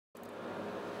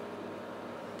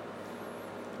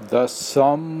The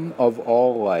sum of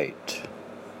all light,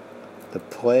 the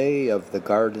play of the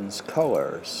garden's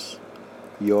colors,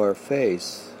 your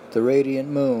face, the radiant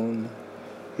moon,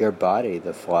 your body,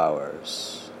 the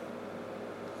flowers.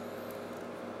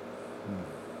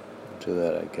 Do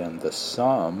that again. The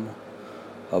sum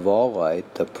of all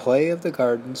light, the play of the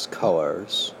garden's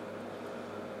colors,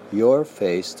 your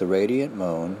face, the radiant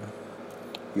moon,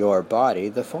 your body,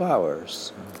 the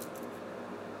flowers.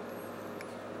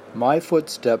 My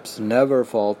footsteps never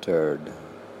faltered,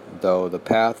 though the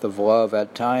path of love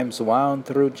at times wound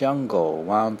through jungle,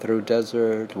 wound through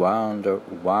desert, wound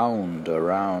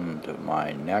around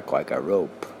my neck like a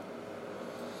rope.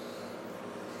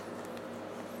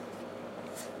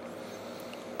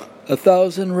 A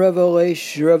thousand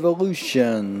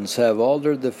revolutions have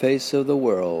altered the face of the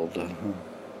world,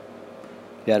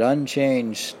 yet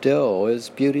unchanged still is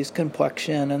beauty's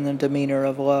complexion and the demeanor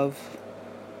of love.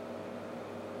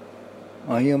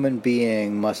 A human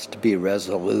being must be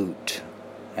resolute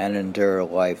and endure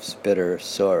life's bitter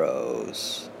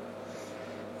sorrows.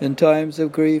 In times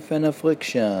of grief and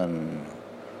affliction,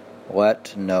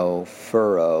 let no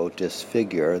furrow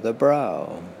disfigure the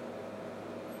brow.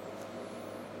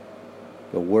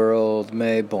 The world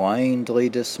may blindly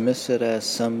dismiss it as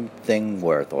something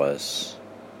worthless,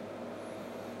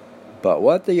 but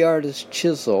what the artist's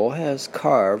chisel has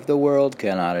carved, the world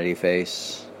cannot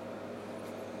efface.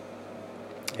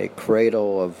 A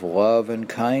cradle of love and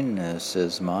kindness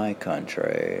is my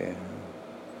country,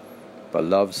 but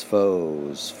love's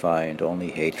foes find only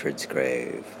hatred's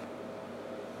grave.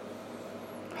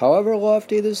 However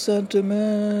lofty the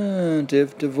sentiment,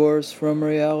 if divorced from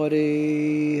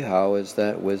reality, how is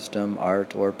that wisdom,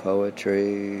 art, or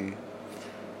poetry?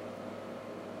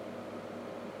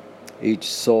 Each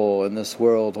soul in this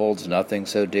world holds nothing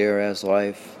so dear as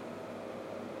life,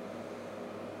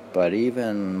 but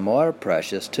even more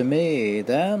precious to me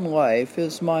than life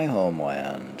is my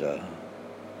homeland.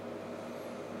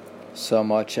 So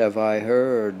much have I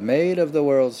heard made of the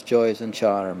world's joys and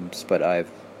charms, but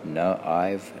I've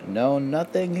known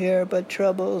nothing here but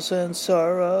troubles and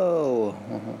sorrow.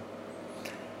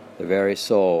 The very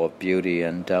soul of beauty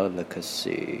and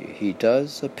delicacy, he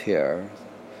does appear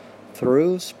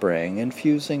through spring,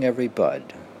 infusing every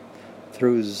bud,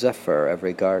 through zephyr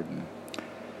every garden.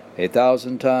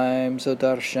 1,000 times, O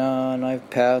Darshan, I've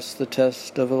passed the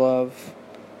test of love.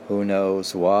 Who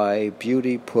knows why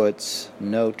beauty puts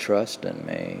no trust in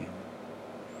me?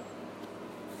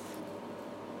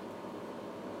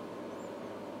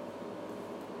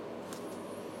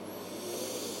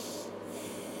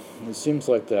 It seems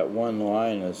like that one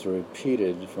line is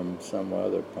repeated from some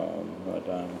other poem, but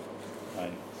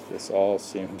this all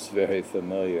seems very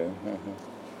familiar.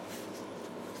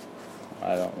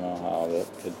 I don't know how that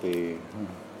could be.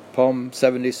 Poem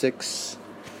 76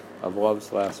 of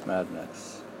Love's Last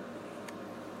Madness.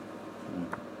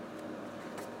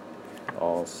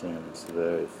 All seems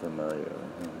very familiar.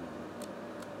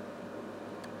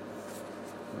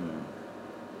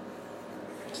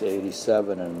 It's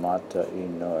 87 in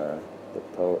Noor,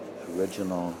 the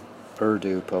original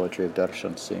Urdu poetry of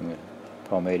Darshan Singh,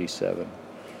 poem 87.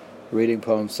 Reading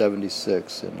poem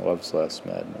 76 in Love's Last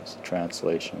Madness,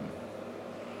 translation.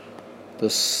 The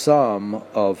sum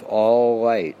of all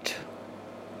light,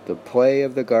 the play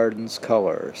of the garden's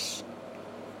colors,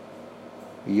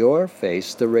 your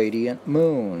face the radiant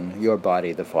moon, your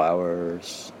body the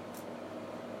flowers.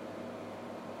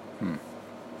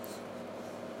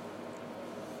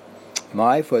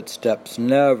 My footsteps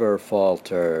never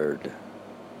faltered,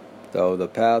 though the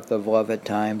path of love at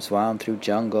times wound through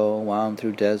jungle, wound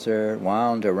through desert,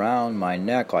 wound around my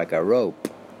neck like a rope.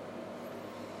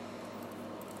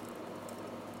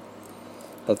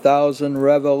 1,000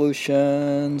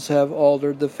 revolutions have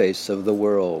altered the face of the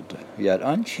world, yet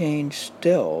unchanged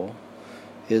still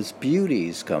is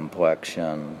beauty's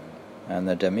complexion and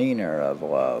the demeanor of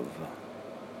love.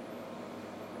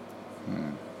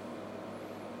 I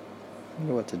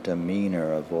wonder what the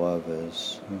demeanor of love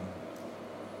is.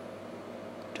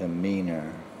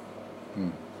 Demeanor.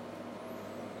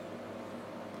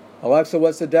 Alexa,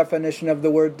 what's the definition of the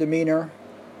word demeanor?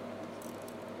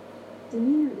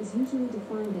 Demeanor is usually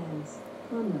defined as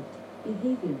conduct,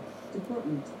 behavior,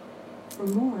 deportment. For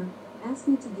more, ask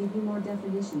me to give you more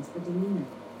definitions for demeanor.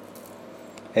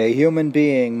 A human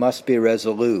being must be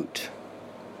resolute.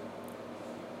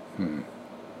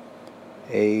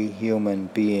 A human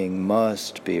being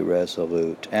must be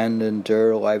resolute and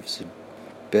endure life's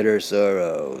bitter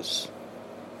sorrows.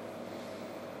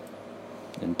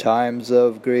 In times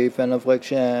of grief and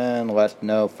affliction, let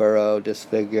no furrow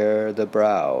disfigure the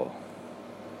brow.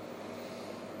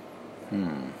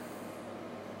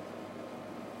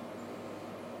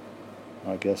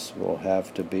 I guess we'll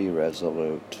have to be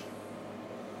resolute,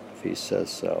 if he says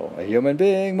so. A human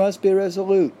being must be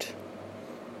resolute,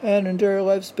 and endure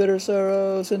life's bitter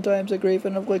sorrows in times of grief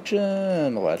and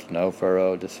affliction. Let no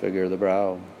furrow disfigure the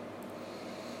brow.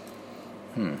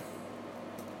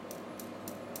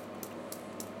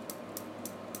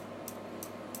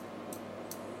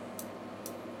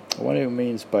 What he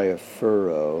means by a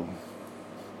furrow.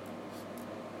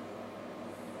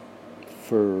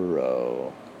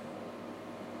 Furrow.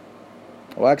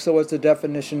 Alexa, what's the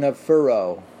definition of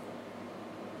furrow?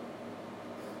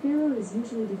 Furrow is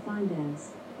usually defined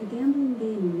as a gambling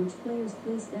game in which players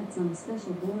place bets on a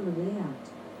special board or layout,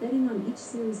 betting on each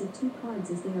series of 2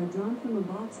 cards as they are drawn from a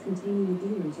box containing a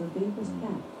dealer's or banker's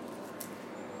pack.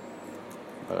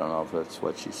 I don't know if that's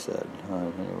what she said.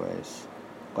 Anyways,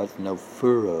 let no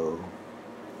furrow.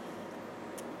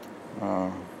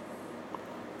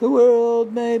 The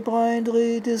world may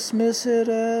blindly dismiss it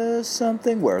as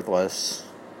something worthless.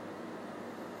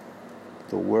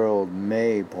 The world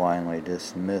may blindly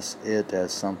dismiss it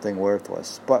as something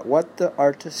worthless. But what the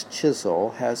artist's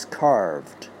chisel has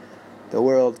carved, the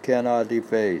world cannot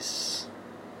deface.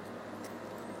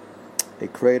 A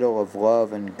cradle of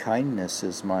love and kindness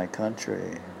is my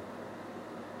country.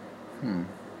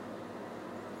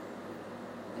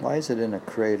 Why is it in a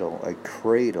cradle? A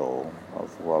cradle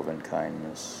of love and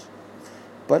kindness.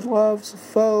 But love's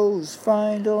foes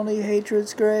find only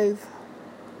hatred's grave.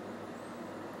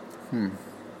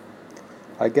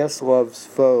 I guess love's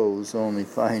foes only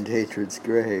find hatred's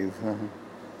grave.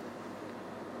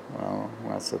 Well,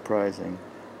 not surprising.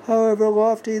 However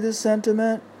lofty the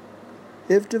sentiment,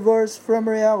 if divorced from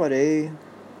reality,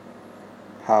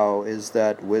 how is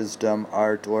that wisdom,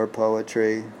 art, or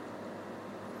poetry?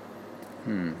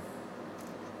 It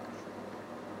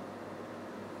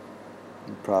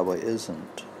probably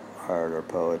isn't art or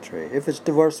poetry. If it's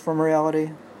divorced from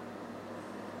reality,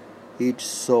 each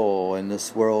soul in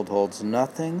this world holds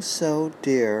nothing so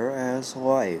dear as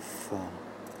life.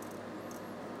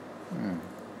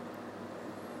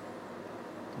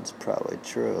 It's probably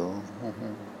true.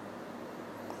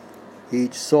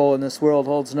 Each soul in this world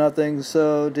holds nothing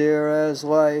so dear as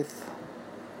life.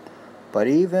 But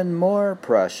even more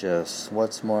precious,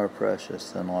 what's more precious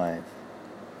than life?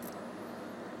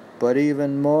 But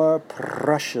even more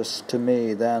precious to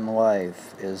me than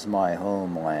life is my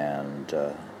homeland.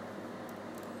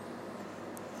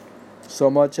 So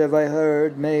much have I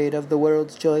heard made of the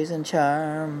world's joys and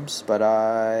charms, but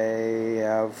I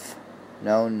have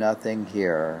known nothing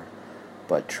here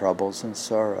but troubles and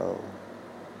sorrow.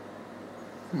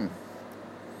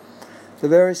 The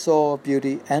very soul of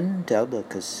beauty and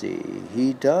delicacy,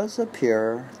 he does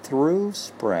appear through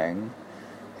spring,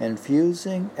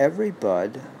 infusing every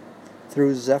bud,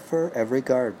 through zephyr every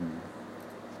garden.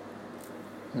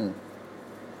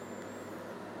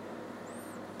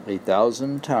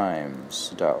 1,000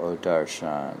 times, O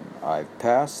Darshan, I've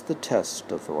passed the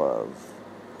test of love.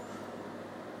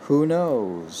 Who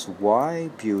knows why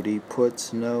beauty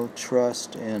puts no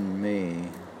trust in me?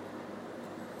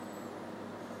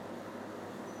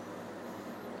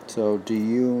 So, do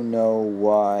you know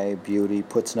why beauty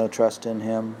puts no trust in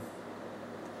him?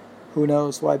 Who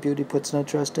knows why beauty puts no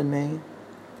trust in me?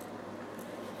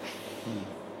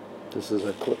 This is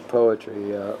a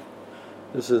poetry.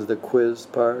 This is the quiz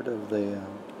part of the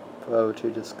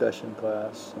poetry discussion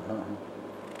class.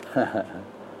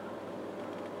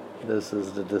 This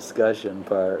is the discussion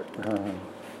part.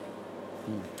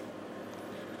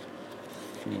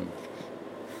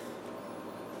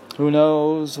 Who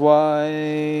knows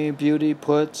why beauty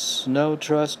puts no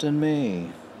trust in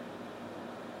me?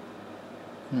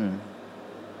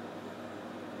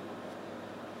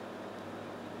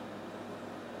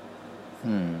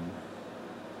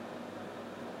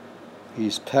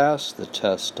 He's passed the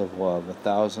test of love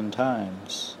 1,000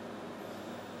 times.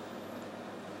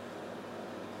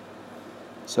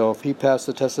 So if he passed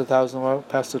the test of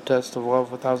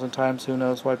love 1,000 times, who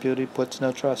knows why beauty puts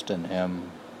no trust in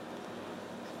him?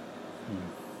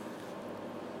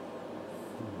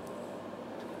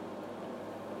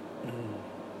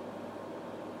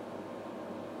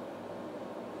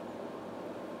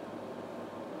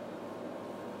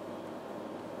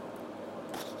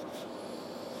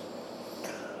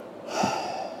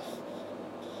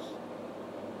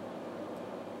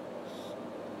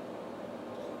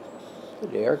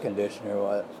 The air conditioner,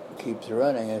 what keeps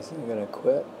running, isn't going to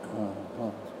quit.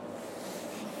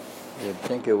 You'd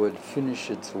think it would finish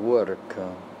its work.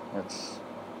 It's.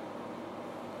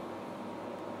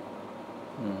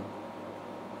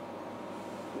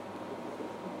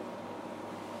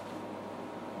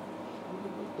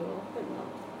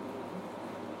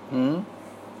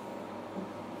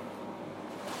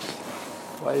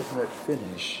 Why doesn't it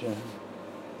finish?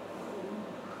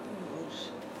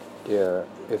 Dear,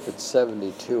 if it's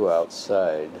 72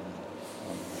 outside,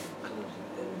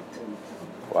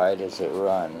 why does it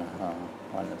run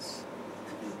when it's...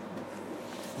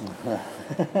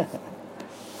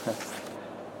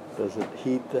 Does it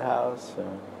heat the house?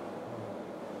 Or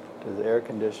does air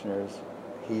conditioners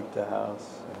heat the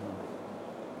house?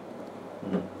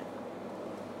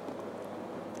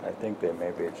 I think they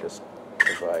maybe just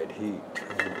provide heat.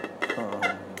 No.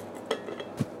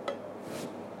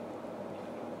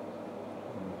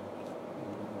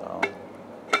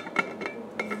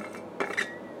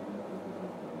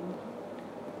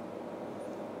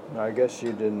 I guess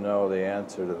you didn't know the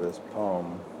answer to this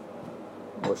poem.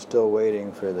 We're still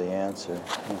waiting for the answer.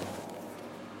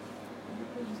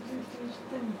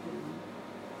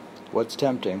 What's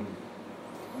tempting?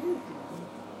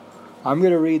 I'm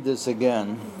going to read this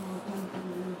again.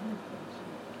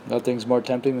 Nothing's more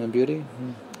tempting than beauty.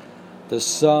 The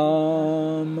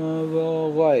sum of all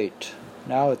light.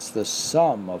 Now it's the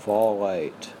sum of all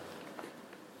light.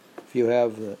 If you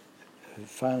have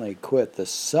finally quit the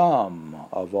sum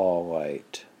of all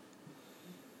light.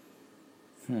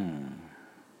 If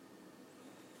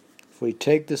we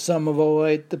take the sum of all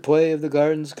light, the play of the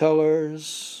garden's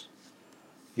colors,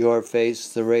 your face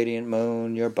the radiant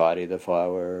moon, your body the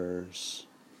flowers.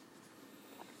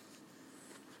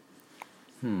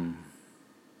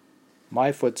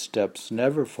 My footsteps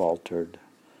never faltered,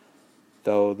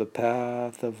 though the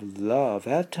path of love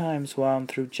at times wound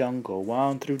through jungle,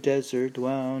 wound through desert,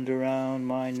 wound around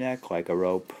my neck like a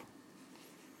rope.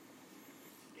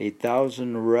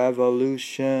 8,000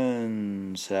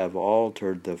 revolutions have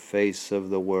altered the face of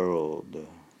the world,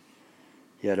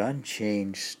 yet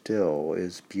unchanged still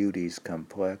is beauty's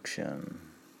complexion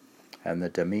and the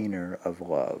demeanor of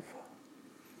love.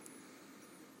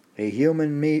 A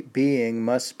human being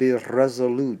must be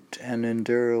resolute and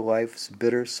endure life's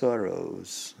bitter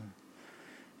sorrows.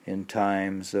 In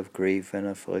times of grief and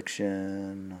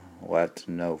affliction, let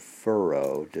no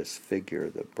furrow disfigure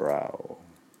the brow.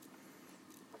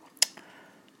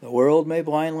 The world may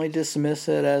blindly dismiss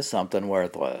it as something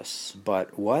worthless,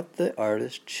 but what the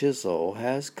artist's chisel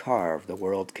has carved, the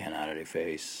world cannot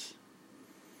efface.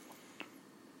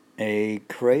 A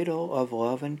cradle of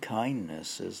love and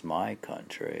kindness is my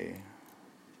country,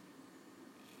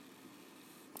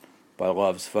 but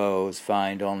love's foes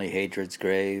find only hatred's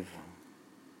grave.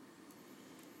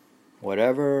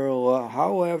 However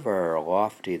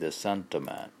lofty the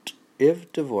sentiment,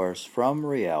 if divorced from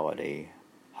reality,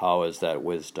 how is that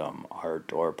wisdom,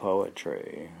 art, or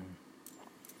poetry?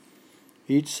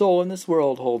 Each soul in this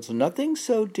world holds nothing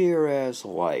so dear as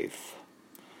life.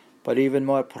 But even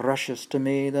more precious to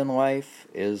me than life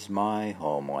is my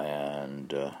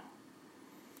homeland.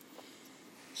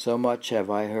 So much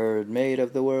have I heard made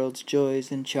of the world's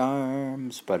joys and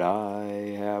charms, but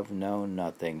I have known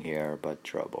nothing here but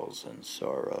troubles and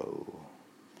sorrow.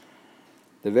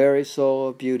 The very soul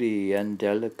of beauty and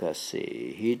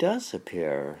delicacy, he does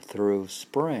appear through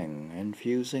spring,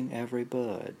 infusing every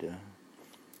bud,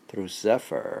 through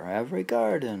zephyr, every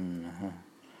garden.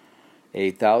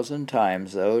 8,000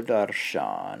 times, O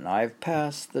Darshan, I've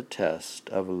passed the test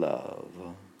of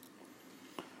love.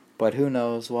 But who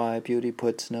knows why beauty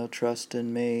puts no trust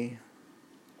in me?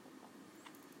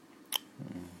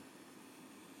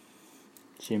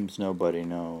 Seems nobody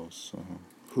knows.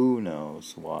 Who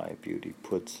knows why beauty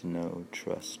puts no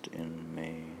trust in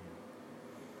me?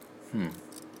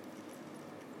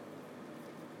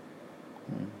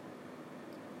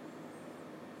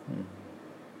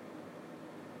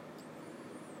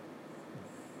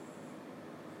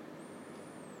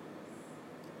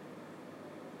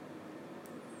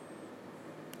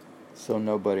 So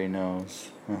nobody knows.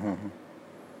 I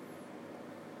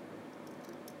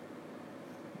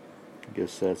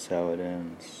guess that's how it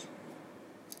ends.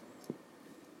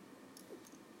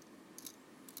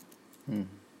 Hmm.